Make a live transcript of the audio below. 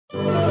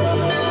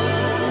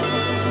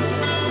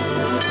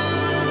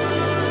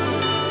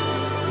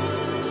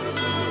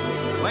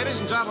Ladies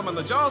and gentlemen,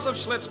 the Joseph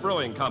Schlitz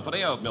Brewing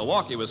Company of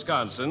Milwaukee,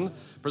 Wisconsin,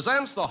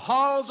 presents The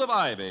Halls of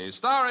Ivy,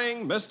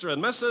 starring Mr.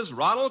 and Mrs.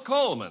 Ronald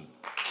Coleman.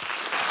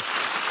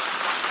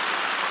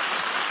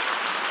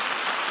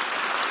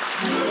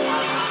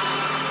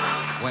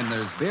 When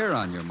there's beer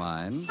on your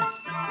mind,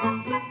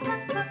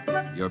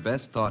 your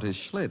best thought is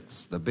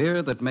Schlitz, the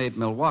beer that made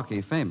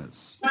Milwaukee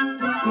famous.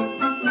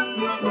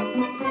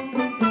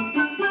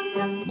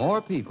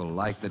 More people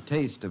like the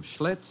taste of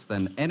Schlitz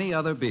than any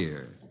other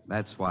beer.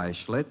 That's why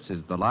Schlitz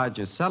is the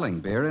largest selling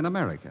beer in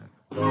America.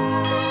 And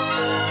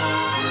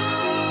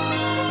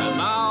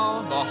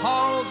now, The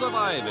Halls of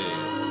Ivy.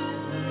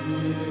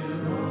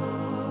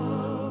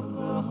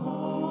 The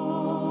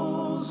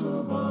halls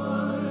of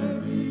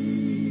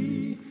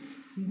ivy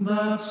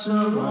that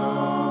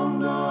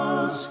surround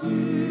us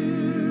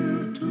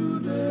here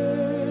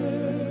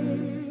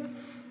today,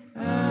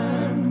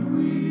 and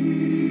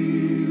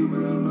we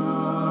will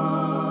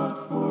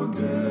not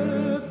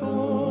forget,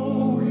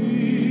 though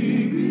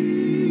we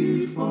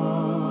be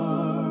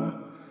far,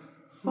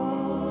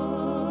 far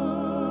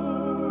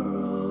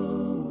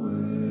away.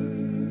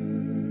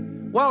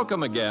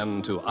 Welcome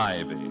again to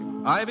Ivy.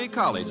 Ivy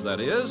College, that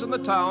is, in the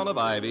town of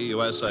Ivy,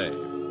 USA.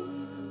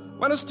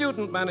 When a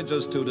student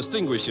manages to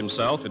distinguish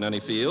himself in any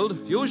field,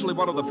 usually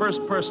one of the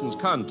first persons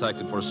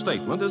contacted for a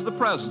statement is the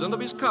president of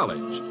his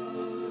college.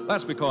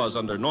 That's because,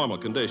 under normal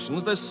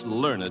conditions, this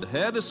learned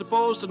head is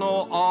supposed to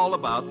know all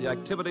about the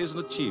activities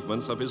and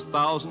achievements of his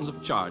thousands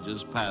of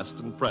charges,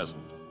 past and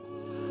present.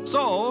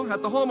 So,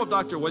 at the home of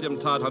Dr. William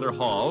Todhunter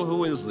Hall,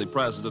 who is the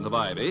president of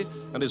Ivy,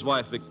 and his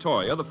wife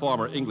Victoria, the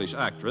former English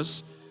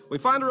actress, we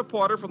find a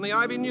reporter from the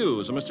Ivy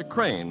News, a Mr.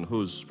 Crane,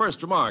 whose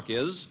first remark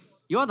is...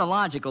 You're the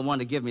logical one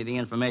to give me the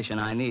information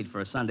I need for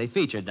a Sunday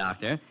feature,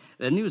 Doctor.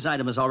 The news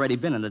item has already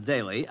been in the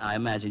Daily. I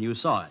imagine you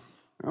saw it.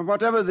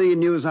 Whatever the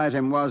news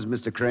item was,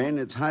 Mr. Crane,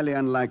 it's highly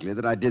unlikely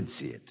that I did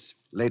see it.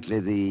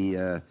 Lately,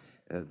 the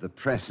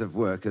press of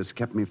work has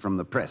kept me from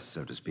the press,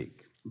 so to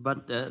speak.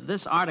 But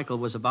this article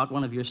was about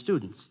one of your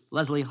students,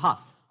 Leslie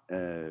Hoff.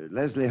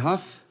 Leslie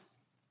Hoff?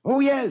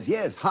 Oh,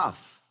 yes, Hoff.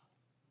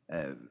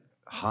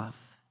 Hoff?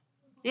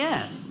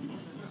 Yes.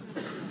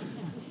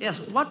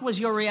 Yes, what was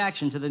your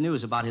reaction to the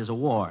news about his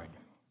award?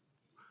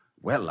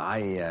 Well,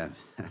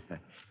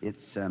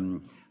 it's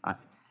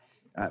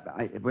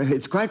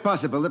quite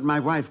possible that my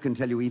wife can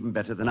tell you even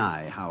better than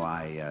I how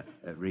I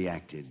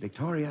reacted.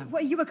 Victoria?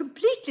 Well, you were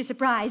completely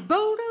surprised,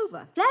 bowled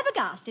over,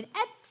 flabbergasted,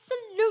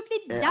 absolutely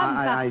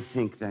dumbfounded. I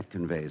think that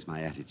conveys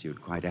my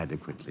attitude quite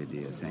adequately,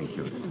 dear. Thank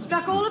you.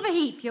 Struck all of a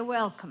heap. You're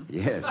welcome.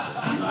 Yes.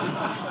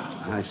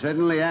 I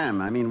certainly am.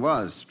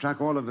 Was. Struck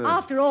all of a...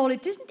 After all,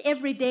 it isn't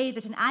every day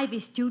that an Ivy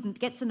student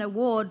gets an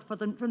award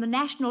from the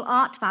National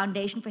Art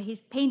Foundation for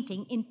his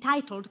painting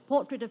entitled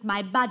Portrait of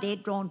My Buddy,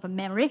 drawn from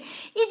memory. Is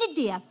it,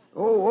 dear?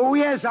 Oh,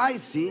 yes, I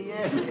see.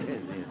 Yes.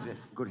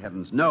 Good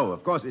heavens, no,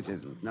 of course it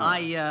isn't. No.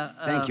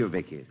 Thank you,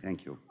 Vicky,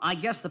 thank you. I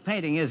guess the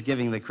painting is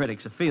giving the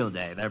critics a field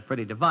day. They're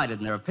pretty divided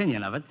in their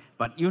opinion of it,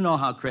 but you know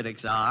how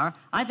critics are.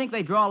 I think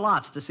they draw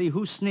lots to see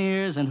who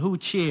sneers and who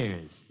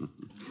cheers.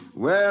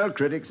 Well,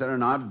 critics are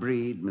an odd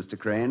breed, Mr.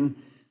 Crane.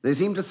 They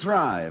seem to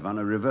thrive on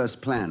a reverse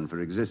plan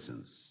for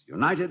existence.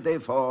 United they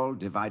fall,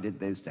 divided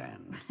they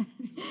stand.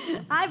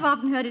 I've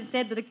often heard it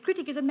said that a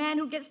critic is a man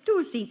who gets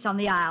two seats on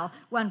the aisle,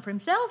 one for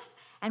himself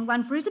and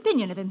one for his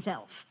opinion of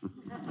himself.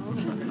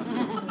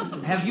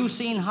 Have you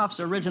seen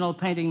Hoff's original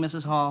painting,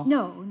 Mrs. Hall?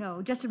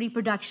 No, just a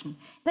reproduction.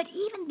 But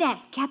even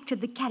that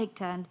captured the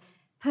character and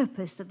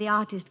purpose that the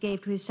artist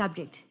gave to his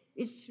subject.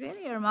 It's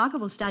really a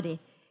remarkable study.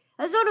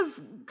 A sort of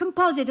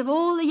composite of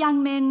all the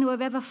young men who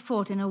have ever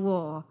fought in a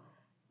war.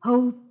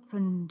 Hope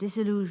and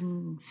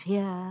disillusion,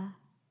 fear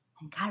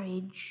and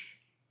courage.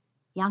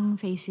 Young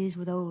faces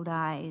with old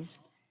eyes.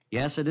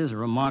 Yes, it is a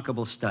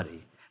remarkable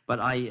study. But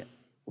I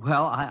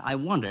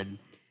wondered...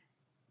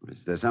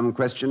 Is there some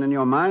question in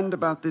your mind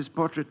about this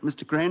portrait,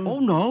 Mr. Crane? Oh,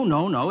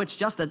 no. It's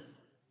just that,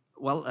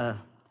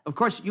 of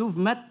course, you've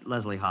met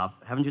Leslie Hoff,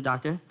 haven't you,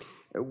 Doctor?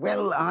 No,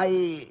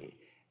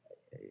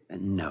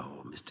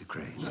 Mr.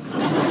 Crane.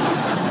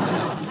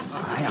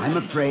 I'm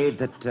afraid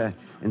that,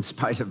 in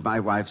spite of my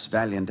wife's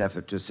valiant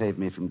effort to save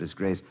me from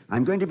disgrace,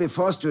 I'm going to be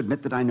forced to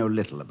admit that I know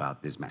little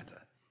about this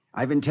matter.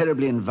 I've been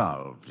terribly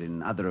involved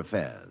in other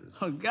affairs.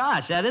 Oh,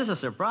 gosh, that is a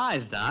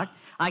surprise, Doc.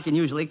 I can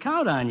usually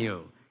count on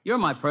you. You're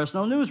my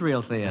personal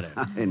newsreel theater.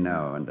 I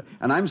know,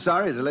 and I'm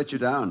sorry to let you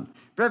down.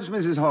 Perhaps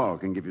Mrs. Hall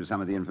can give you some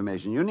of the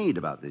information you need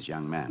about this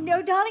young man.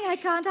 No, darling, I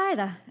can't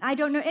either. I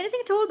don't know anything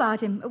at all about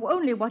him,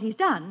 only what he's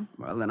done.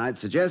 Well, then I'd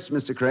suggest,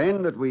 Mr.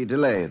 Crane, that we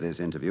delay this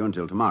interview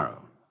until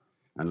tomorrow.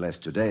 Unless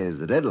today is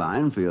the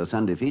deadline for your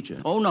Sunday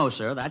feature. Oh, no,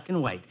 sir, that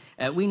can wait.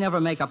 We never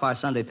make up our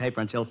Sunday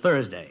paper until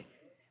Thursday.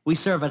 We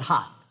serve it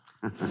hot.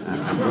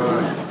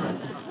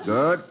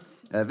 Good.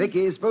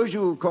 Vicky, suppose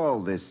you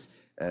call this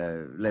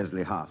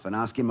Leslie Hoff and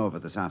ask him over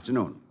this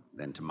afternoon.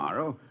 Then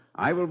tomorrow,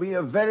 I will be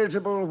a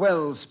veritable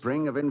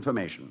wellspring of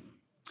information.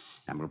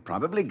 And will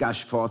probably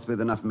gush forth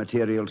with enough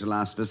material to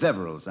last for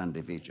several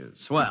Sunday features.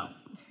 Swell.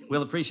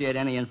 We'll appreciate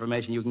any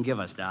information you can give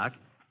us, Doc.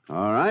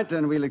 All right,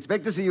 and we'll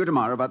expect to see you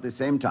tomorrow about the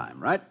same time,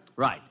 right?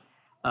 Right.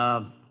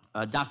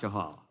 Dr.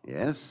 Hall,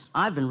 Yes?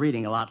 I've been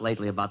reading a lot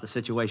lately about the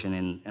situation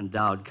in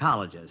endowed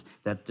colleges,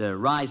 that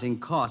rising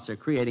costs are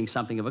creating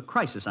something of a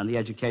crisis on the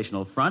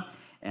educational front.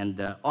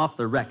 And off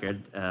the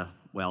record,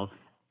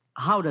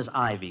 how does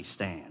Ivy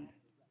stand?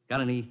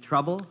 Got any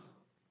trouble?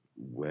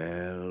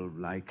 Well,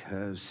 like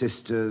her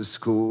sister's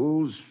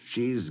schools,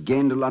 she's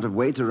gained a lot of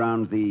weight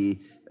around the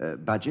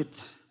budget.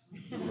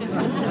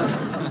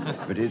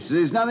 But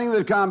it's nothing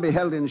that can't be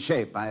held in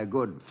shape by a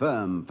good,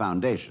 firm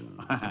foundation.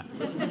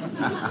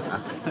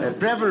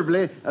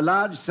 Preferably a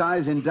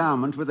large-size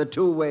endowment with a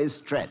two-way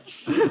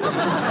stretch.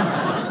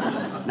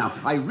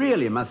 Now, I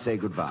really must say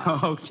goodbye.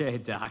 Okay,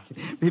 Doc.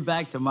 Be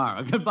back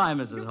tomorrow. Goodbye,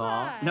 Mrs.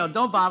 Hall. No,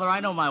 don't bother. I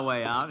know my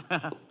way out.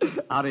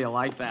 How do you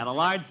like that? A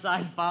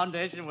large-size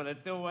foundation with a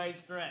two-way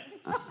stretch.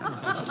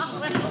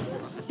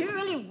 You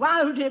really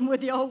wowed him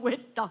with your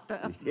wit,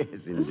 Doctor.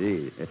 Yes,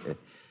 indeed.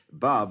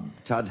 Bob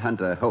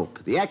Todhunter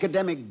Hope, the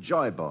academic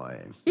joy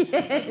boy.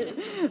 Yes.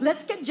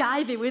 Let's get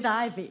jivey with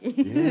Ivy.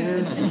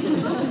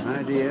 Yes,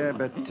 my dear,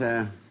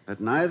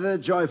 but neither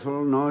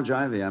joyful nor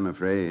jivey, I'm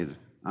afraid.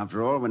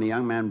 After all, when a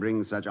young man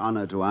brings such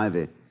honor to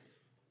Ivy,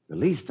 the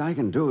least I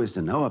can do is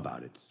to know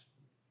about it.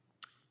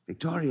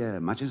 Victoria,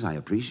 much as I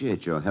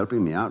appreciate your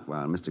helping me out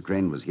while Mr.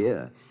 Crane was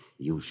here,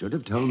 you should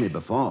have told me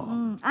before.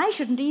 I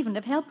shouldn't even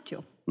have helped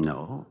you.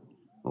 No?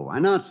 Oh, why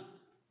not?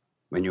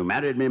 When you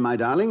married me, my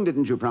darling,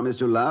 didn't you promise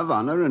to love,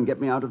 honor, and get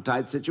me out of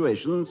tight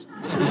situations?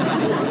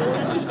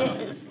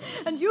 Yes.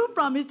 And you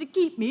promised to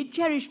keep me,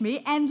 cherish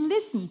me, and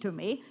listen to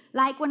me,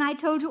 like when I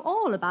told you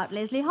all about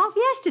Leslie Hoff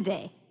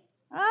yesterday.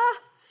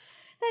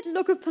 That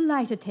look of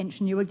polite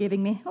attention you were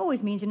giving me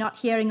always means you're not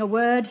hearing a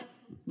word.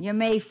 You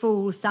may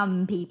fool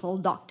some people,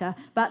 Doctor,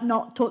 but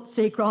not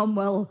Tootsie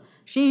Cromwell.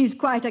 She's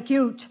quite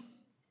acute.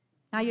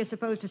 Now you're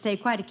supposed to say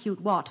quite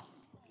acute what?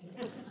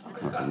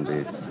 What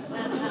indeed?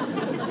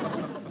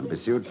 I'm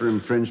pursued for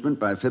infringement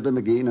by Fibber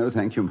McGee. No,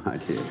 thank you, my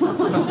dear.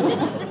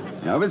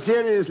 No, but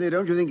seriously,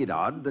 don't you think it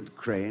odd that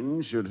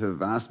Crane should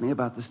have asked me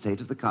about the state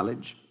of the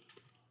college?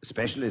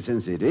 Especially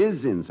since it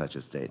is in such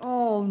a state.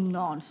 Oh,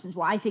 nonsense.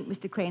 Well, I think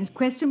Mr. Crane's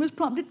question was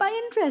prompted by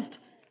interest.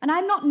 And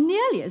I'm not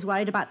nearly as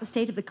worried about the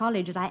state of the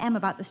college as I am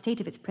about the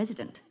state of its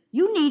president.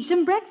 You need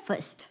some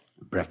breakfast.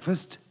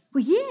 Breakfast?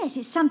 Well, yes,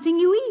 it's something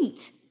you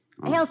eat.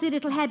 A healthy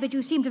little habit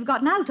you seem to have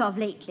gotten out of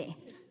lately.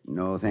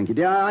 No, thank you,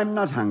 dear. I'm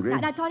not hungry.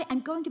 Now, Toddy,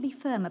 I'm going to be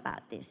firm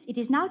about this. It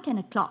is now 10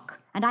 o'clock,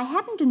 and I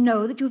happen to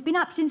know that you've been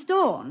up since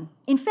dawn.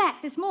 In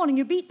fact, this morning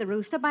you beat the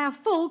rooster by a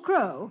full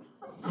crow.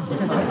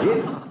 I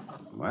did?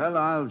 Well,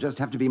 I'll just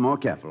have to be more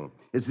careful.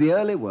 It's the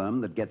early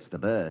worm that gets the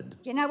bird.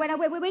 Now, wait a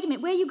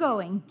minute. Where are you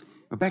going?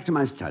 Well, back to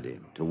my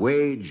study, to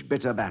wage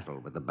bitter battle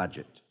with the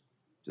budget.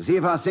 To see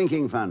if our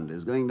sinking fund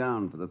is going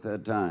down for the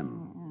third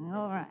time.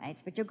 All right,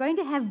 but you're going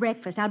to have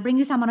breakfast. I'll bring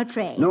you some on a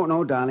tray.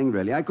 No, darling,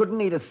 really. I couldn't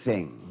eat a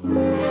thing.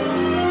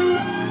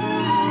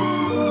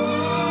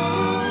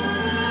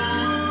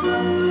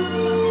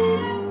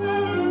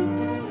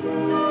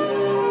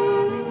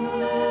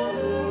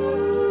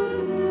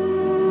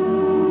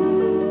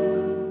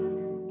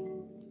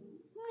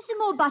 Some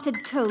more buttered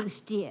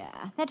toast, dear.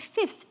 That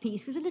fifth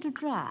piece was a little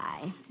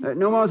dry.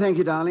 No more, thank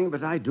you, darling,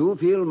 but I do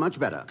feel much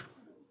better.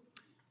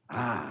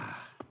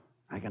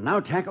 I can now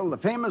tackle the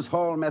famous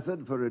Hall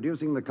method for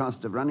reducing the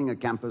cost of running a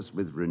campus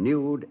with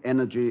renewed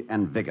energy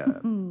and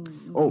vigor.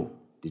 Oh,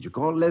 did you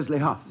call Leslie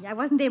Hoff? I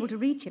wasn't able to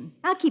reach him.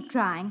 I'll keep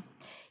trying.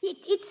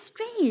 It's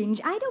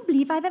strange. I don't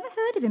believe I've ever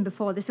heard of him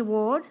before this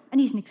award,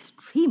 and he's an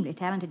extremely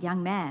talented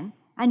young man.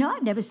 I know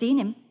I've never seen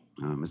him.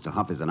 Mr.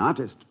 Hoff is an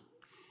artist.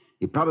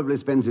 He probably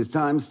spends his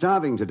time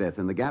starving to death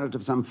in the garret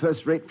of some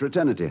first-rate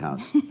fraternity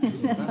house.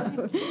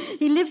 No.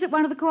 He lives at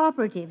one of the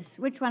cooperatives.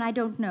 Which one, I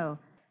don't know.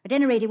 At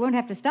any rate, he won't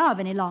have to starve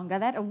any longer.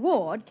 That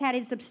award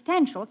carried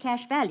substantial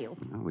cash value.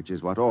 Which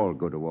is what all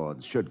good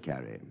awards should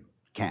carry.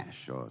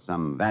 Cash, or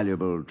some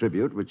valuable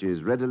tribute which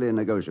is readily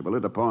negotiable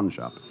at a pawn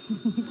shop.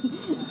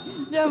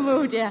 Don't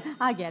move, dear.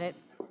 I'll get it.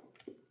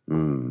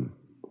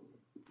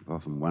 I've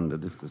often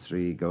wondered if the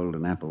 3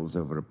 golden apples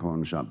over a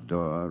pawn shop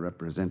door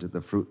represented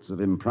the fruits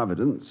of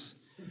improvidence.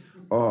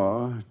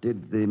 Or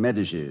did the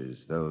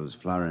Medicis, those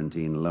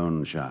Florentine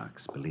loan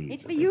sharks, believe...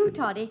 It's for you,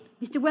 Toddy.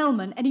 Mr.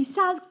 Wellman, and he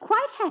sounds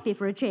quite happy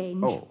for a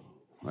change. Oh,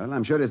 well,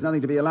 I'm sure there's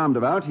nothing to be alarmed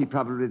about. He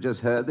probably just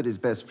heard that his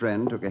best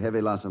friend took a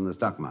heavy loss on the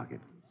stock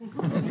market.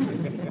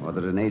 Or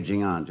that an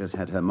aging aunt just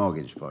had her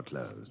mortgage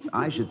foreclosed.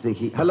 I should think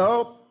he...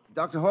 Hello?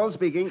 Dr. Hall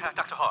speaking.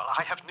 Dr. Hall,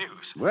 I have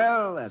news.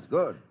 Well, that's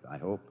good, I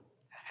hope.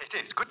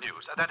 It is good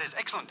news. That is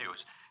excellent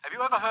news. Have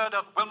you ever heard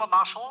of Wilma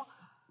Marshall?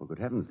 Well, good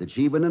heavens, did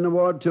she win an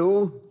award,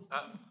 too?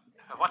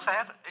 What's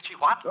that? Did she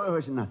what? Oh,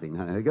 it's nothing.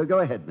 Go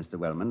ahead, Mr.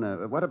 Wellman.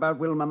 What about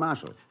Wilma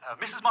Marshall?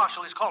 Mrs.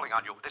 Marshall is calling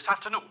on you this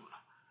afternoon.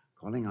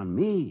 Calling on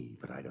me,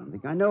 but I don't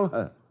think I know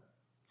her.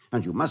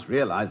 And you must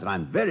realize that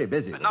I'm very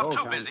busy. Not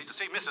too busy to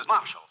see Mrs.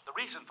 Marshall. The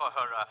reason for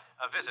her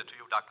visit to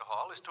you, Dr.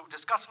 Hall, is to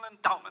discuss an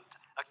endowment,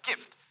 a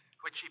gift,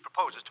 which she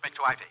proposes to make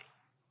to Ivy.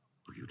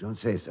 Oh, you don't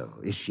say so.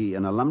 Is she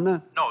an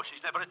alumna? No,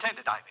 she's never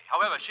attended Ivy.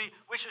 However, she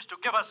wishes to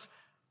give us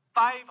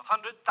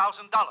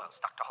 $500,000,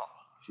 Dr. Hall.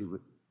 She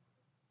would...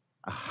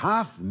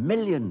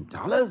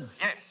 $500,000?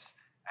 Yes.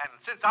 And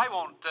since I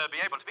won't be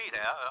able to be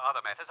there,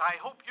 other matters, I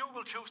hope you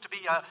will choose to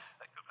be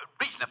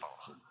reasonable.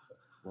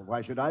 Well,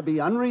 why should I be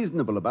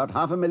unreasonable about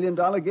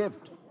 $500,000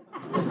 gift?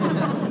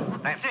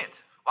 That's it.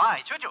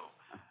 Why should you?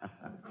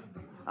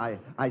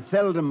 I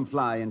seldom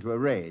fly into a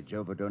rage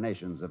over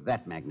donations of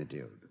that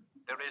magnitude.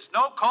 There is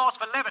no cause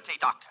for levity,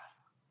 Doctor.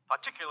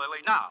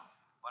 Particularly now,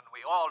 when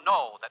we all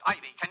know that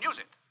Ivy can use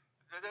it.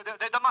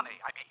 The money,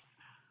 I mean.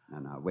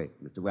 Now, wait,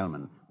 Mr.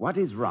 Wellman. What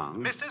is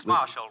wrong? Mrs.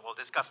 Marshall will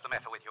discuss the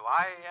matter with you.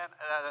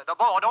 The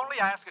board only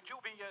asks that you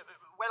be,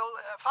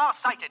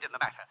 far-sighted in the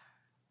matter.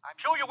 I'm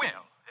sure you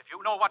will, if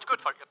you know what's good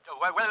for you.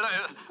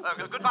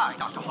 Goodbye,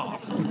 Dr. Hall.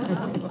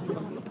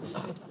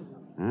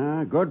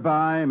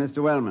 Goodbye,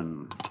 Mr.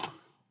 Wellman.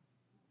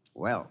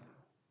 Well,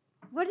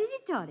 What is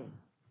it, Toddy?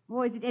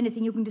 Or is it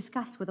anything you can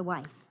discuss with a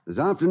wife? this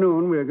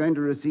afternoon we're going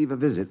to receive a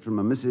visit from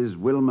a Mrs.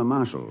 Wilma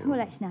Marshall. Well,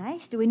 that's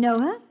nice. Do we know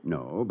her?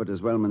 No, but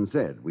as Wellman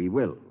said, we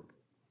will.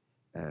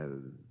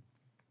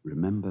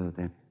 Remember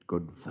that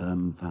good,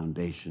 firm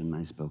foundation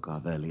I spoke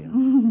of earlier?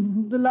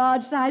 The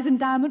large-size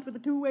endowment with a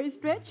two-way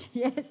stretch?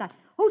 Yes,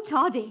 Oh,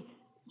 Toddy,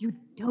 you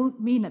don't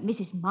mean that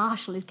Mrs.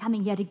 Marshall is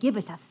coming here to give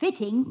us a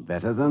fitting?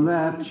 Better than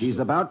that. She's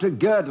about to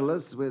girdle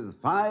us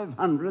with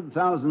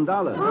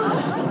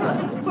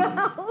 $500,000.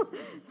 Well,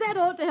 that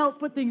ought to help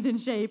put things in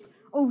shape.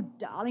 Oh,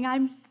 darling,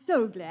 I'm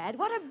so glad.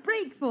 What a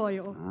break for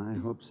you. I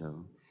hope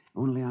so.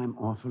 Only I'm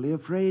awfully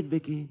afraid,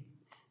 Vicky,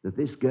 that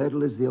this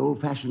girdle is the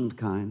old-fashioned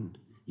kind.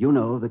 You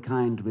know, the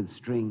kind with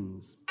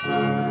strings.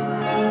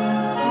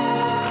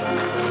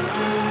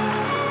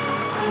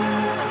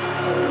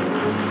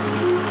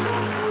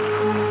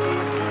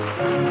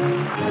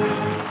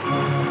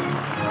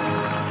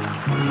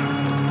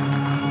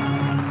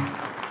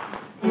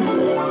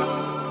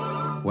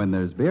 When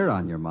there's beer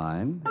on your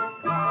mind,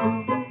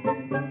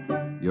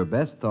 your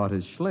best thought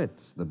is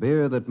Schlitz, the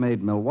beer that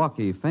made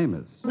Milwaukee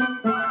famous.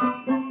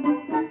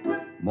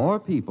 More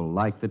people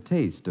like the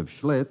taste of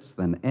Schlitz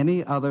than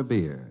any other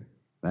beer.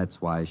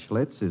 That's why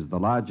Schlitz is the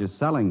largest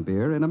selling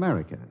beer in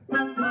America.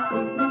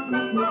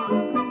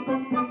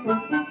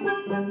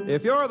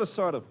 If you're the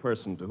sort of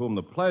person to whom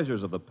the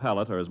pleasures of the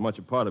palate are as much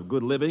a part of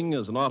good living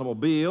as an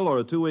automobile or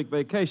a 2-week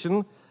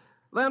vacation,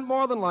 then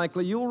more than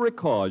likely you'll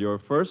recall your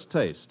first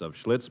taste of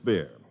Schlitz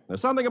beer.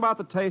 There's something about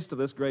the taste of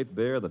this great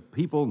beer that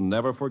people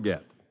never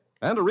forget.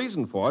 And a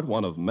reason for it,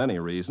 one of many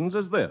reasons,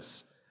 is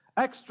this: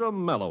 extra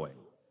mellowing.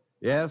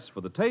 Yes,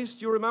 for the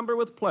taste you remember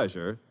with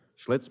pleasure,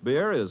 Schlitz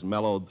beer is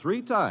mellowed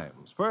 3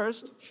 times.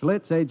 First,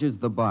 Schlitz ages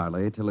the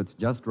barley till it's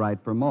just right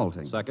for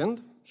malting.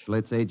 second,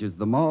 Schlitz ages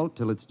the malt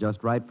till it's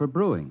just right for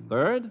brewing.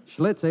 third.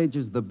 Schlitz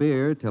ages the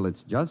beer till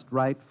it's just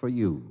right for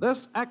you.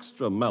 This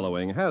extra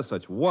mellowing has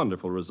such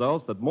wonderful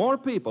results that more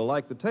people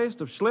like the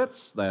taste of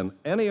Schlitz than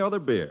any other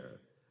beer.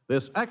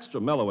 This extra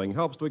mellowing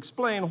helps to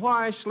explain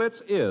why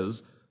Schlitz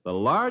is the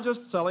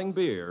largest selling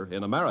beer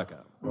in America.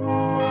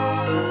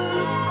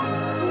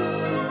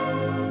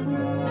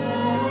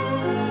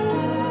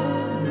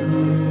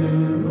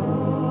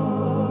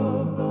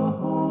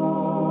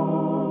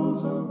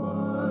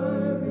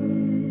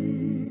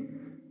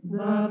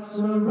 That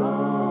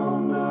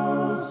surround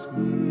us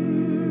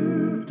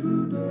here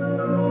today.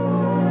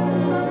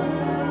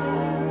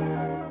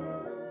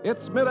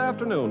 It's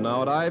mid-afternoon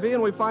now at Ivy,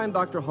 and we find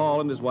Dr. Hall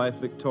and his wife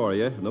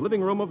Victoria in the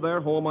living room of their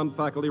home on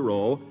Faculty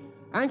Row,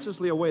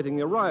 anxiously awaiting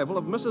the arrival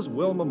of Mrs.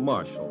 Wilma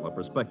Marshall, a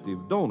prospective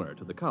donor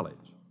to the college.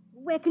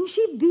 Where can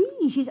she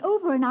be? She's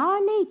over an hour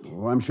late.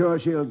 Oh, I'm sure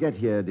she'll get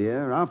here,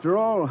 dear. After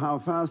all, how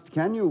fast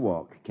can you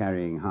walk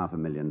carrying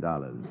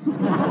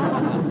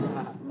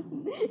 $500,000?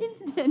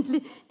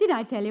 Incidentally, did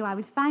I tell you I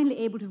was finally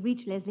able to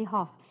reach Leslie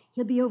Hoff?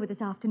 He'll be over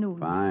this afternoon.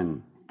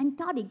 Fine. And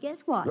Toddy, guess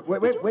what?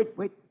 Wait a minute,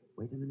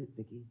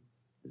 Vicky.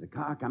 There's a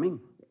car coming.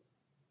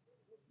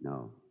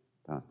 No,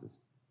 past us.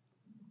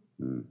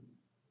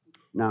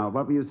 Now,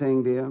 what were you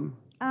saying, dear?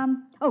 I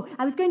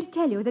was going to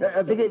tell you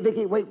that...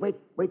 Vicky, wait,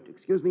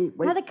 excuse me,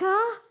 wait. Another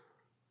car?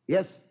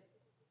 Yes.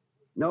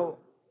 No.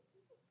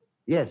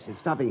 Yes, it's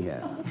stopping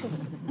here.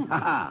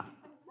 Ha-ha.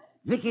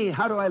 Vicky,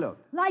 how do I look?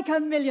 Like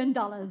 $1 million.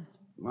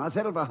 Well, I'll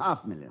settle for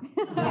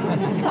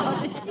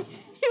 $500,000.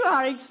 You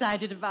are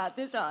excited about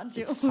this, aren't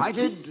you?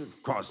 Excited?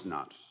 Of course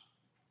not.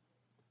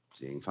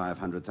 Seeing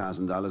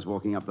 $500,000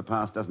 walking up the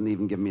path doesn't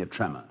even give me a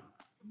tremor.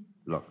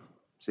 Look,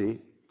 see?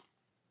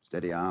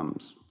 Steady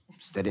arms,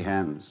 steady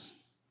hands.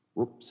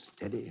 Whoops,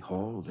 steady,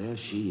 Hall, there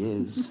she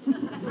is.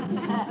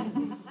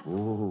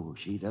 Oh,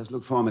 she does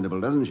look formidable,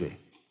 doesn't she?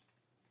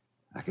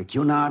 Like a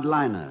Cunard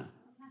liner,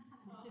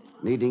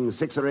 needing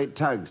 6 or 8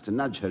 tugs to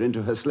nudge her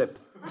into her slip.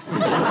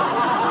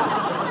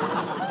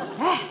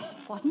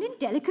 What an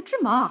indelicate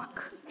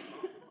remark.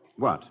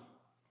 What?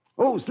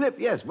 Oh, slip,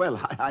 yes. Well,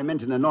 I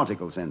meant in a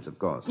nautical sense, of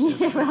course.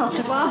 Yeah, well,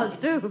 it was,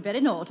 too.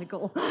 Very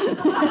nautical.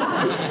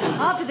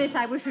 After this,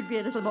 I wish we'd be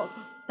a little more...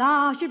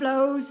 There she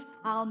blows.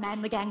 I'll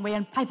man the gangway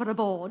and pipe her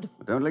aboard.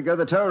 Don't let go of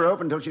the tow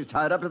rope until she's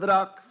tied up to the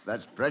dock.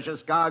 That's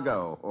precious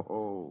cargo.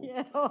 Oh.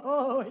 Yeah,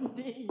 oh,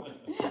 indeed.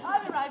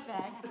 I'll be right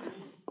back.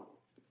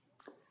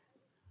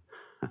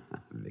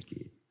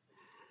 Vicky.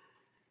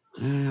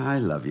 I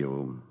love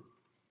you.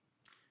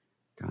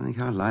 Can't think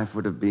how life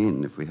would have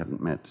been if we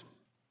hadn't met.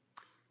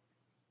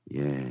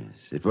 Yes,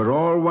 it were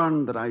all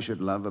one that I should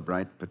love a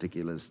bright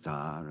particular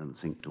star and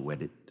think to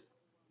wed it.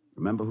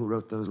 Remember who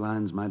wrote those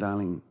lines, my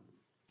darling?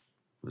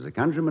 It was a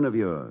countryman of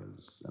yours,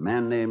 a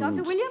man named...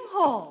 Dr. William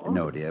Hall?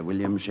 No, dear,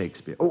 William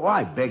Shakespeare. Oh,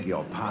 I beg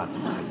your pardon.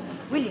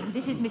 William,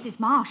 this is Mrs.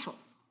 Marshall.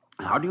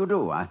 How do you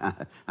do?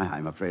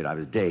 I'm afraid I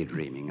was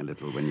daydreaming a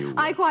little when you...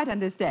 I quite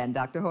understand,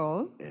 Dr.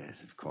 Hall.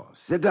 Yes, of course.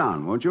 Sit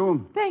down, won't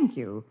you? Thank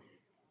you.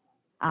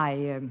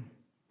 I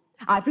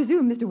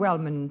presume Mr.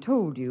 Wellman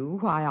told you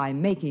why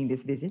I'm making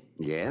this visit.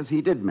 Yes,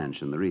 he did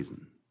mention the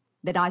reason.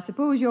 Then I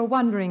suppose you're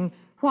wondering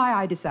why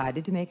I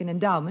decided to make an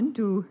endowment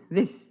to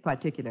this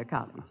particular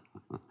college.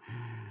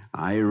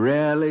 I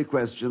rarely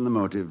question the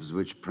motives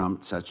which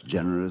prompt such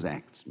generous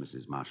acts,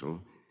 Mrs. Marshall.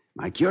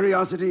 My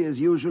curiosity is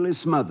usually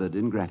smothered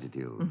in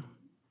gratitude.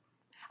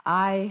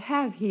 I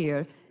have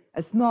here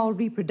a small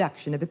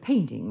reproduction of a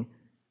painting.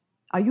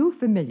 Are you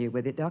familiar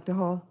with it, Dr.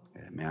 Hall?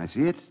 May I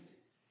see it?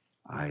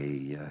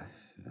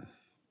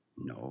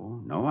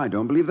 No, I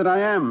don't believe that I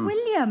am.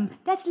 William,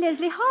 that's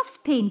Leslie Hoff's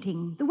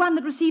painting, the one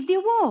that received the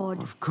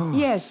award. Of course.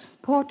 Yes,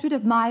 portrait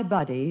of my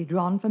body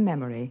drawn from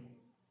memory.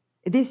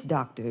 This,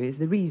 Doctor, is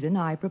the reason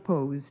I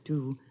propose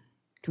to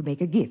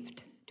make a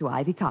gift to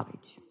Ivy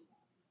College.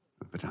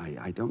 But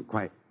I don't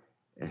quite...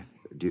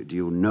 do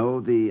you know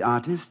the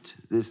artist,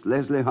 this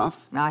Leslie Hoff?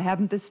 I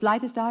haven't the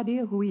slightest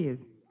idea who he is.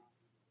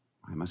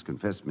 I must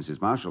confess, Mrs.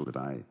 Marshall, that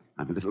I'm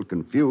a little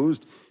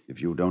confused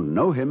if you don't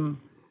know him.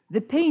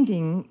 The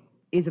painting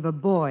is of a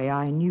boy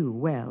I knew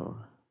well.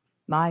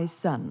 My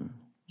son,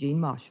 Gene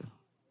Marshall.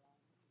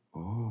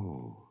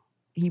 Oh.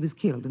 He was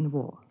killed in the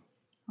war.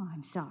 Oh,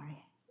 I'm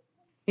sorry.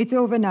 It's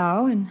over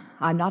now, and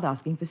I'm not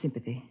asking for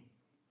sympathy.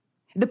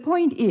 The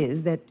point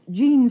is that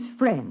Gene's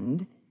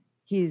friend,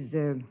 his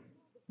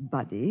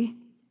buddy,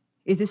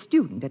 is a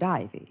student at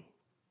Ivy.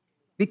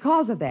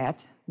 Because of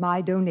that,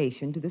 my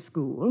donation to the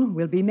school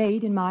will be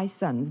made in my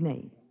son's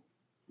name.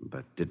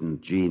 But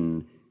didn't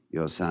Gene,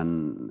 your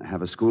son,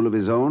 have a school of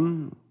his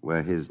own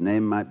where his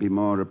name might be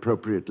more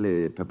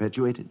appropriately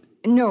perpetuated?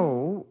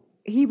 No,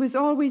 he was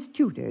always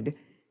tutored.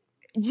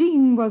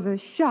 Gene was a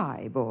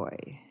shy boy.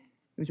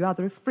 He was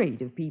rather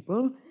afraid of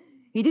people.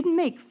 He didn't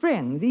make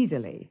friends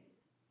easily.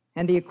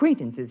 And the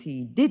acquaintances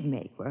he did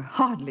make were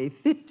hardly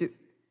fit to...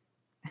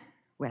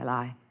 Well,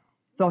 I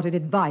thought it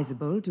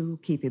advisable to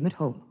keep him at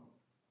home.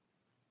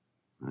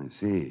 I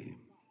see.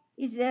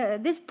 Is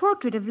this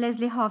portrait of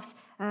Leslie Hoff's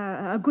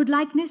a good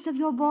likeness of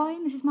your boy,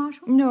 Mrs.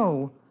 Marshall?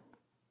 No.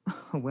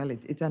 Well,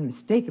 it's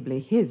unmistakably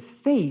his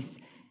face.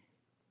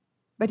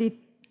 But it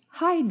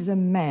hides a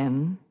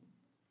man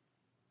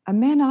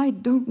I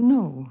don't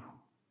know.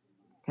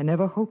 Can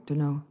never hope to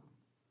know.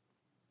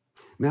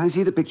 May I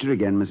see the picture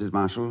again, Mrs.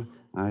 Marshall?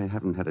 I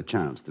haven't had a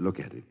chance to look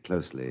at it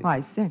closely.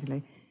 Why,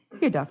 certainly.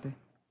 Here, Doctor.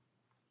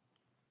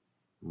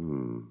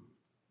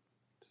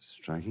 It's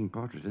a striking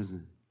portrait, isn't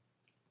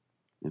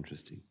it?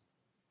 Interesting.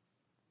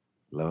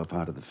 The lower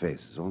part of the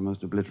face is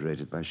almost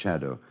obliterated by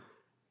shadow,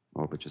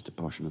 all but just a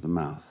portion of the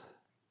mouth.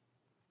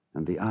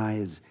 And the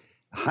eyes,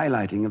 the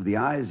highlighting of the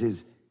eyes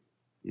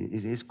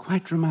is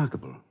quite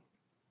remarkable.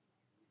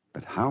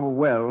 But how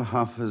well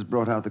Hoff has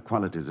brought out the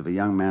qualities of a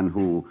young man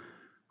who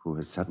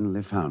has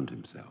suddenly found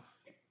himself.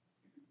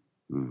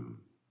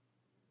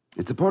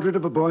 It's a portrait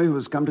of a boy who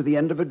has come to the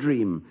end of a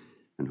dream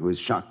and who is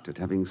shocked at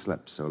having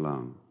slept so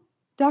long.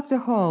 Dr.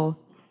 Hall,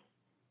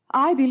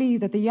 I believe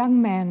that the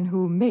young man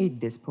who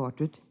made this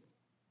portrait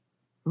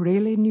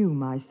really knew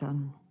my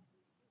son,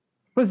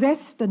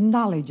 possessed a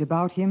knowledge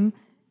about him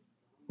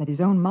that his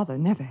own mother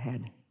never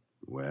had.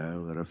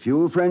 Well, there are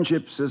few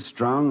friendships as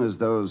strong as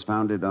those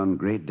founded on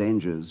great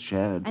dangers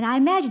shared. And I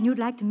imagine you'd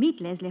like to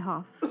meet Leslie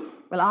Hoff.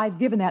 Well, I've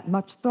given that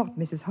much thought,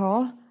 Mrs.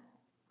 Hall.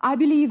 I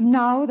believe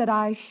now that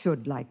I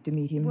should like to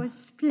meet him. It was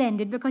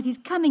splendid because he's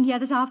coming here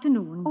this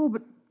afternoon. Oh,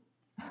 but...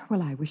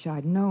 Well, I wish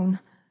I'd known.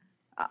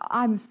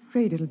 I'm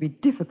afraid it'll be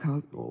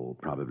difficult. Oh,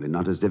 probably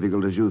not as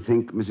difficult as you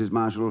think, Mrs.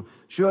 Marshall.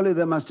 Surely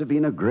there must have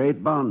been a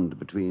great bond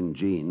between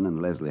Gene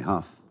and Leslie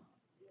Hoff.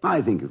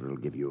 I think it will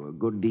give you a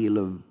good deal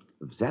of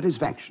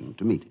satisfaction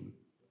to meet him.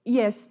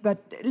 Yes, but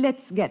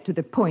let's get to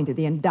the point of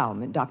the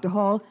endowment, Dr.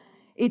 Hall.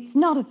 It's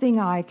not a thing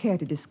I care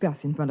to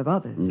discuss in front of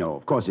others. No,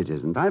 of course it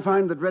isn't. I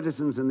find that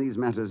reticence in these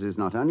matters is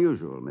not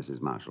unusual,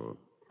 Mrs. Marshall.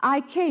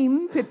 I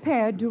came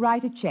prepared to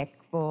write a check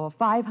for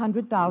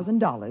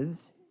 $500,000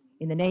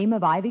 in the name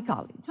of Ivy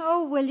College.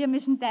 Oh, William,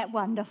 isn't that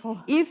wonderful?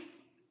 If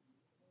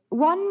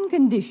one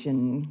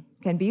condition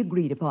can be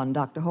agreed upon,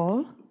 Dr.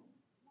 Hall.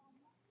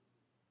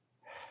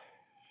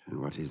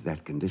 And what is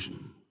that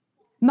condition?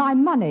 My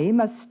money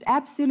must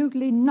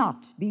absolutely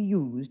not be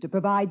used to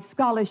provide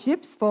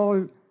scholarships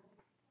for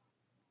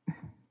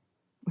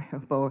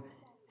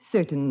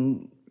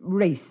certain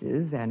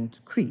races and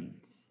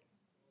creeds.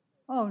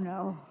 Oh,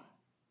 no.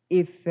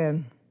 If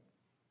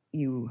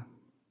you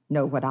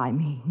know what I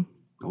mean.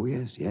 Oh,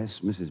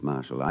 yes, Mrs.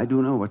 Marshall. I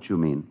do know what you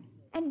mean.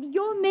 And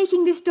you're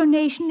making this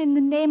donation in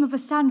the name of a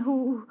son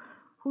who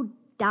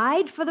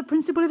died for the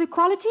principle of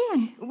equality?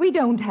 And We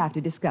don't have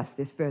to discuss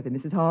this further,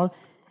 Mrs. Hall.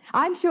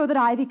 I'm sure that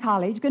Ivy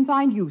College can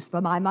find use for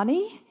my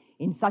money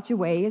in such a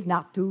way as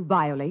not to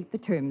violate the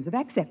terms of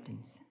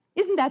acceptance.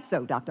 Isn't that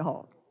so, Dr.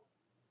 Hall?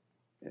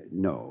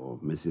 No,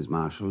 Mrs.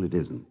 Marshall, it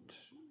isn't.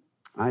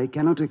 I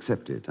cannot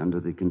accept it under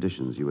the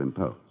conditions you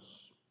impose.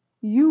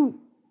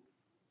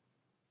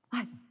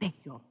 I beg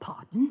your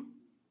pardon?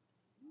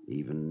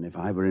 Even if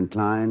I were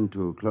inclined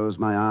to close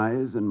my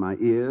eyes and my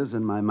ears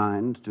and my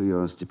mind to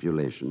your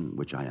stipulation,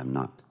 which I am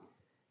not,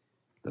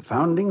 the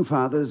founding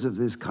fathers of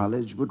this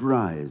college would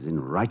rise in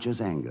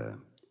righteous anger.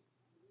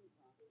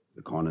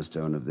 The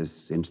cornerstone of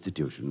this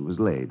institution was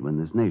laid when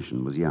this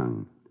nation was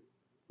young,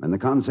 when the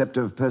concept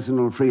of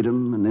personal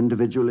freedom and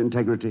individual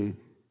integrity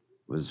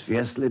was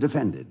fiercely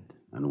defended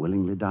and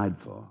willingly died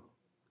for.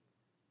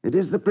 It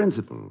is the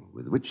principle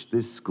with which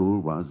this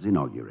school was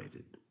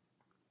inaugurated.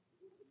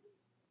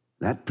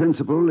 That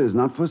principle is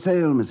not for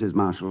sale, Mrs.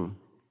 Marshall,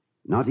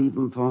 not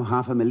even for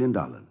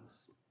 $500,000.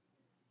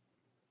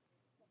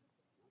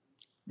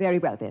 Very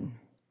well, then.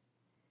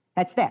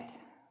 That's that.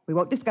 We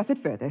won't discuss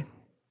it further.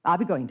 I'll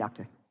be going,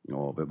 Doctor.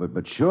 Oh,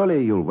 but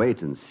surely you'll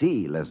wait and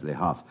see, Leslie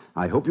Hoff.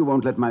 I hope you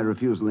won't let my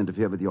refusal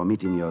interfere with your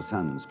meeting your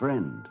son's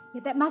friend.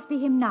 yeah, that must be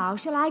him now.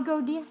 Shall I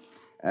go, dear?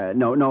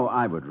 No,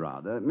 I would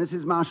rather.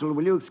 Mrs. Marshall,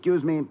 will you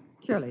excuse me?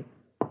 Surely.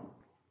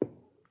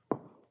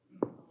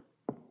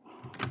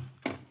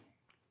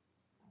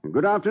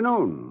 Good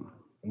afternoon.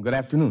 Good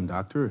afternoon,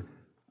 Doctor.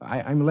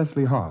 I'm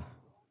Leslie Hoff.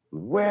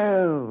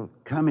 Well,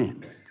 come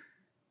in.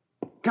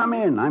 Come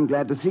in. I'm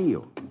glad to see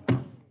you.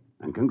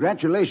 And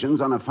congratulations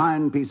on a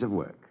fine piece of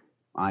work.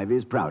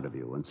 Ivy's proud of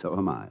you, and so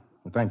am I.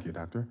 Well, thank you,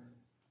 Doctor.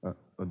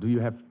 Do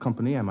you have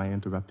company? Am I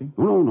interrupting?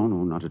 No,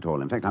 not at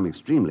all. In fact, I'm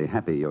extremely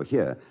happy you're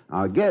here.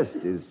 Our guest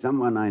is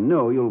someone I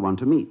know you'll want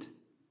to meet.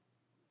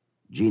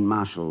 Jean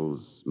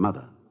Marshall's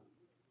mother.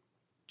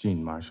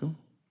 Jean Marshall?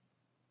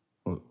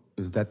 Well,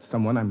 is that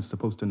someone I'm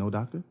supposed to know,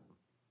 Doctor?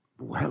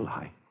 Well,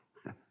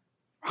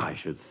 I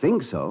should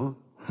think so.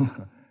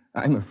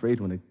 I'm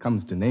afraid when it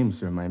comes to names,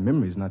 sir, my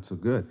memory's not so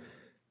good.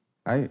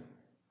 I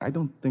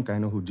don't think I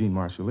know who Jean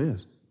Marshall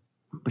is.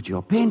 But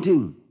you're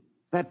painting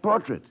that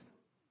portrait.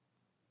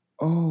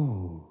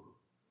 Oh,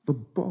 the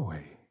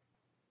boy.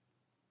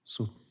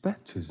 So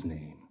that's his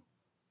name.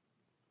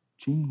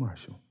 Jean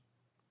Marshall.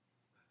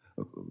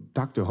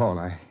 Dr. Hall,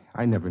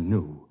 I never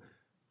knew.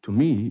 To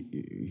me,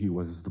 he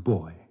was the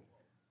boy.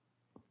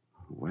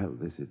 Well,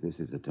 this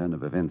is a turn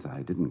of events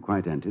I didn't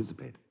quite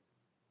anticipate.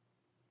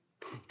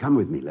 Come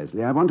with me,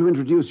 Leslie. I want to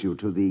introduce you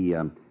to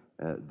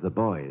the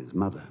boy's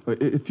mother.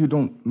 If you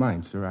don't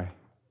mind, sir,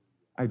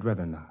 I'd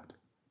rather not.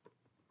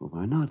 Well,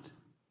 why not?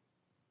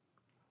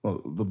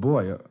 Well, the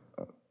boy,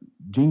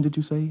 Jean, did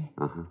you say?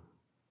 Uh-huh.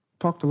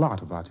 Talked a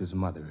lot about his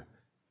mother.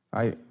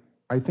 I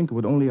think it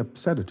would only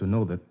upset her to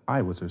know that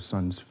I was her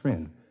son's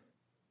friend.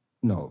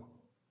 No,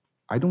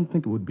 I don't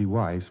think it would be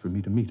wise for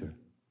me to meet her.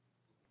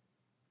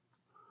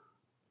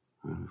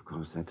 Well, of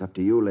course, that's up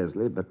to you,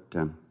 Leslie, but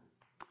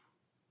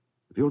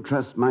if you'll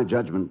trust my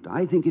judgment,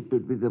 I think it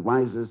would be the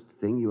wisest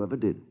thing you ever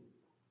did.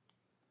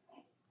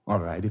 All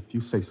right, if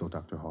you say so,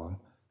 Dr. Hall.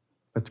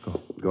 Let's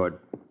go. Good.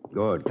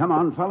 Come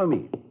on, follow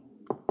me.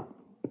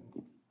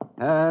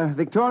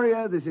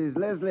 Victoria, this is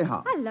Leslie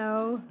Hoff.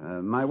 Hello.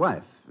 My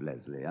wife,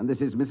 Leslie, and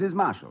this is Mrs.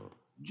 Marshall,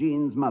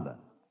 Jean's mother.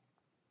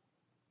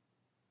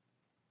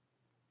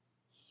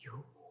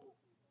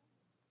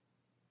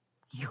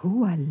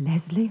 You are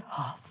Leslie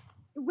Hoff.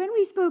 When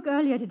we spoke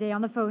earlier today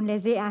on the phone,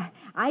 Leslie,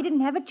 I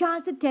didn't have a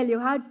chance to tell you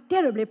how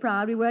terribly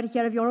proud we were to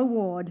hear of your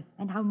award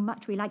and how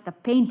much we like the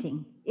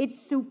painting.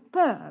 It's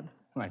superb.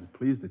 I'm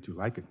pleased that you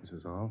like it,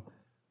 Mrs. Hall.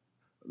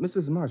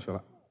 Mrs.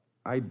 Marshall,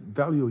 I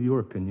value your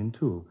opinion,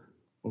 too.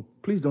 Well,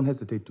 please don't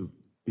hesitate to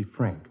be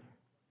frank.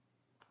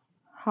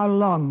 How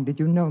long did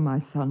you know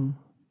my son?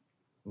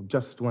 Well,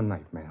 just one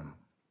night, ma'am.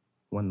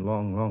 One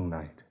long, long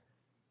night.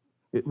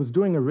 It was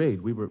during a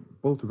raid. We were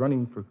both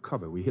running for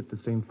cover. We hit the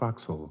same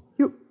foxhole.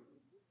 You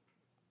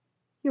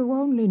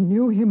only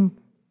knew him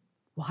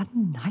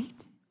one night?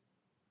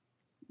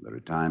 There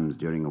are times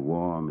during a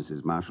war,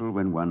 Mrs. Marshall,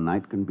 when one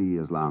night can be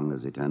as long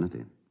as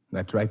eternity.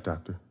 That's right,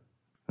 Doctor.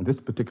 And this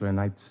particular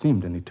night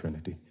seemed an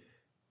eternity.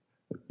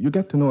 You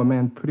get to know a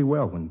man pretty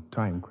well when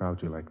time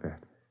crowds you like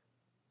that.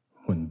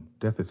 When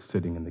death is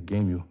sitting in the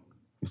game, you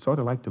sort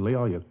of like to lay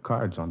all your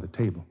cards on the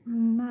table.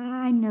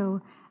 I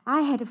know.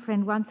 I had a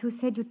friend once who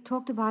said you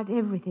talked about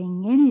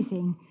everything,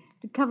 anything,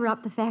 to cover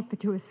up the fact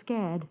that you were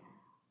scared.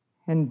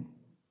 And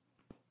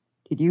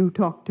did you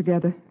talk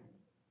together?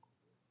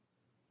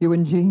 You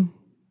and Jean?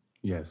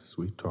 Yes,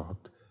 we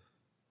talked.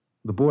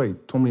 The boy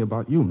told me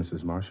about you,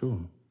 Mrs. Marshall.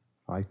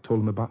 I told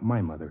him about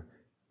my mother.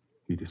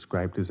 He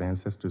described his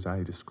ancestors.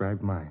 I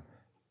described mine.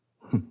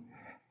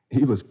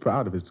 He was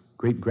proud of his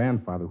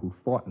great-grandfather who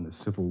fought in the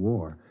Civil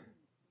War.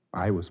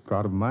 I was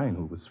proud of mine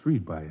who was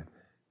freed by it.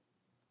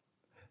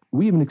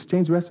 We even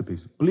exchanged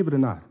recipes, believe it or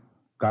not.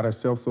 Got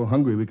ourselves so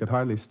hungry we could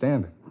hardly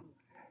stand it.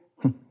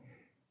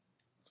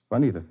 It's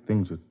funny the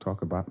things you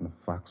talk about in the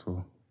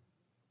foxhole.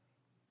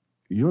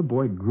 Your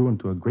boy grew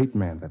into a great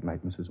man that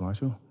night, Mrs.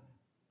 Marshall.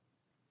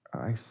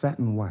 I sat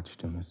and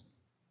watched him,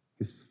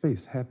 his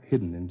face half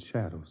hidden in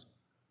shadows.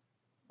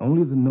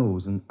 Only the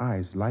nose and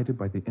eyes lighted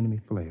by the enemy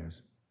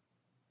flares.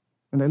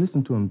 And I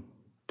listened to him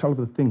tell of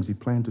the things he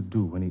planned to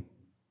do when he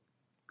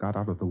got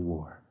out of the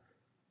war.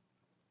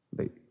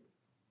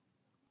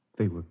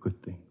 They were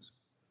good things.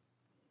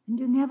 And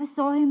you never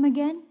saw him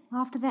again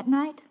after that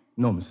night?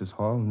 No, Mrs.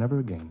 Hall, never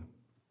again.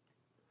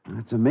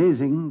 It's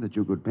amazing that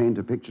you could paint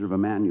a picture of a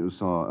man you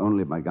saw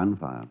only by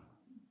gunfire.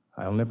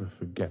 I'll never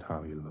forget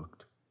how he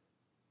looked.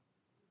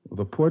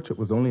 The portrait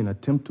was only an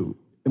attempt to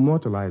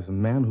immortalize a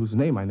man whose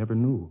name I never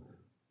knew,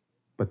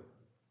 but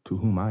to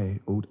whom I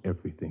owed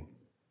everything.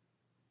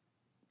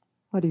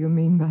 What do you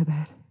mean by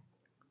that?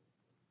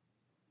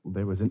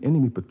 There was an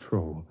enemy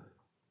patrol.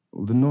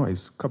 The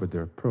noise covered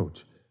their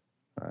approach.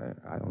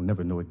 I'll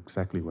never know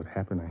exactly what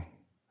happened.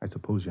 I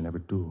suppose you never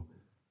do.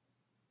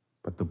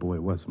 But the boy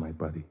was my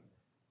buddy.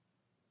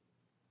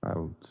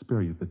 I'll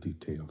spare you the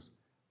details.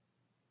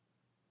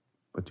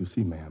 But you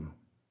see, ma'am,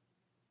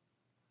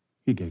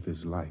 he gave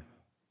his life,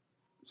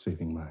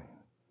 saving mine.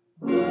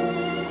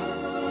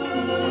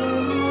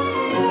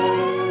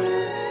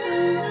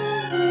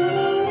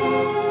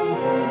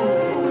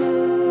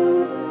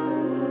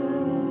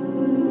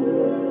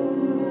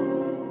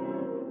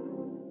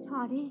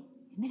 Toddy,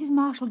 is Mrs.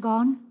 Marshall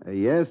gone?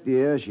 Yes,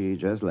 dear, she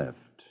just left.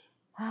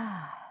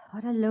 Ah,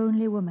 what a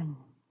lonely woman.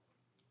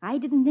 I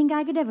didn't think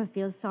I could ever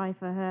feel sorry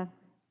for her.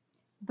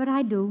 But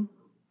I do.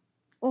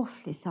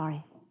 Awfully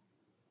sorry.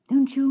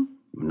 Don't you?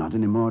 Not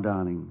anymore,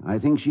 darling. I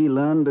think she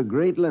learned a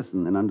great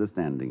lesson in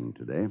understanding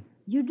today.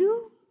 You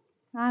do?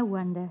 I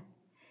wonder.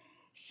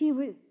 She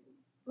was...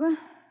 Well,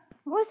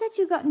 what's that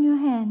you got in your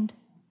hand?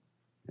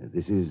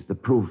 This is the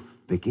proof,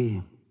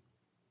 Vicky.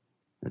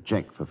 A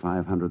check for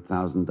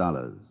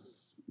 $500,000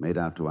 made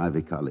out to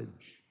Ivy College.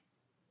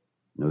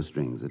 No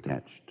strings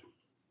attached.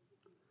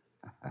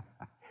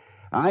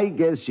 I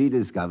guess she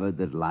discovered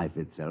that life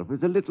itself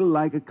is a little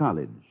like a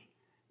college.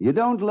 You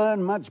don't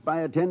learn much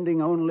by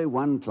attending only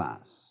one class.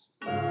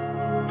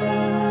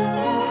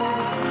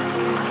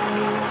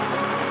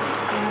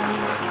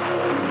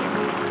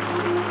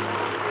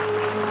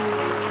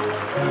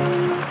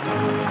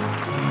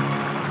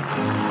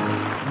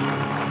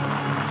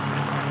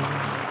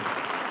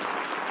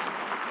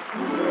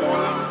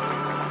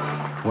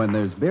 When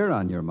there's beer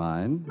on your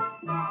mind,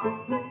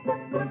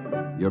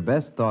 your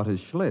best thought is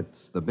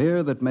Schlitz, the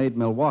beer that made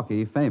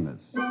Milwaukee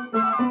famous.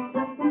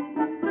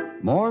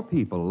 More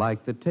people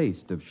like the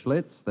taste of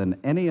Schlitz than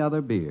any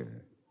other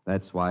beer.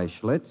 That's why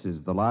Schlitz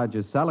is the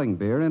largest selling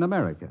beer in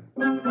America.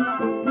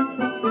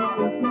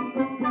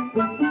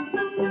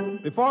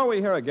 Before we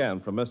hear again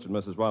from Mr. and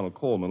Mrs. Ronald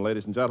Coleman,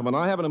 ladies and gentlemen,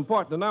 I have an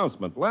important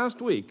announcement.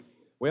 Last week,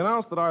 we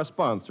announced that our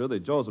sponsor, the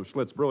Joseph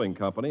Schlitz Brewing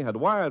Company, had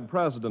wired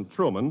President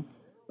Truman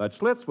that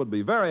Schlitz would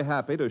be very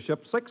happy to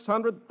ship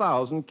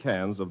 600,000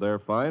 cans of their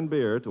fine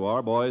beer to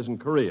our boys in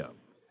Korea.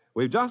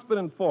 We've just been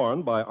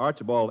informed by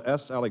Archibald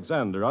S.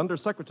 Alexander, Under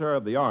Secretary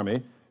of the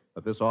Army,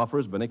 that this offer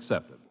has been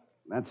accepted.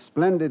 That's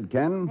splendid,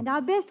 Ken. And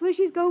our best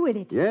wishes go with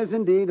it. Yes,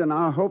 indeed, and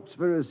our hopes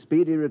for a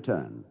speedy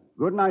return.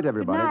 Good night, Good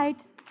everybody. night.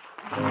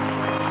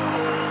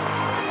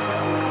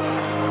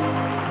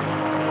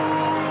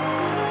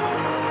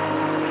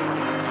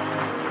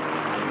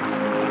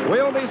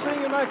 We'll be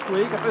seeing you next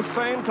week at this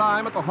same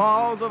time at the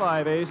Halls of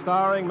Ivy,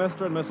 starring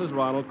Mr. and Mrs.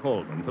 Ronald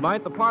Coleman.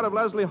 Tonight, the part of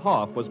Leslie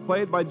Hoff was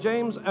played by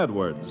James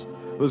Edwards,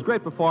 whose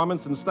great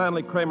performance in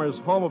Stanley Kramer's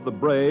Home of the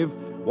Brave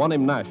won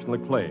him national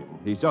acclaim.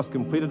 He's just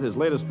completed his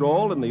latest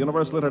role in the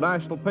Universal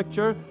International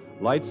picture,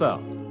 Lights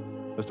Out.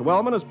 Mr.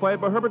 Wellman is played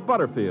by Herbert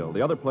Butterfield.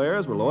 The other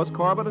players were Lois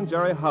Corbett and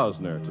Jerry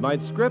Hausner.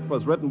 Tonight's script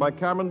was written by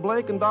Cameron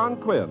Blake and Don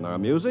Quinn. Our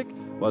music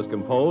was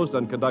composed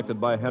and conducted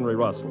by Henry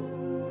Russell.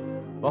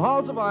 The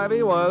Halls of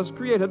Ivy was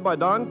created by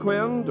Don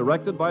Quinn,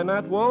 directed by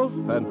Nat Wolf,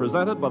 and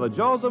presented by the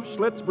Joseph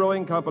Schlitz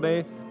Brewing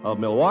Company of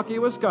Milwaukee,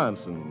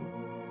 Wisconsin.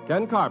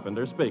 Ken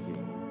Carpenter speaking.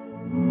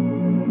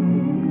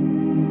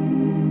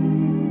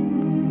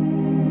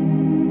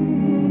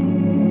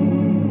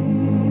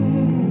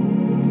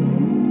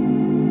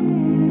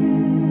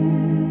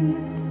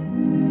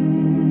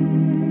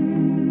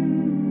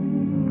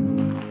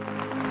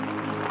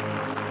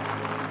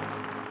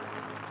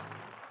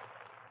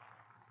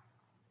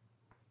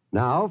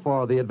 Now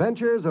for the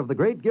adventures of the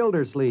Great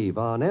Gildersleeve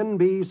on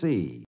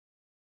NBC.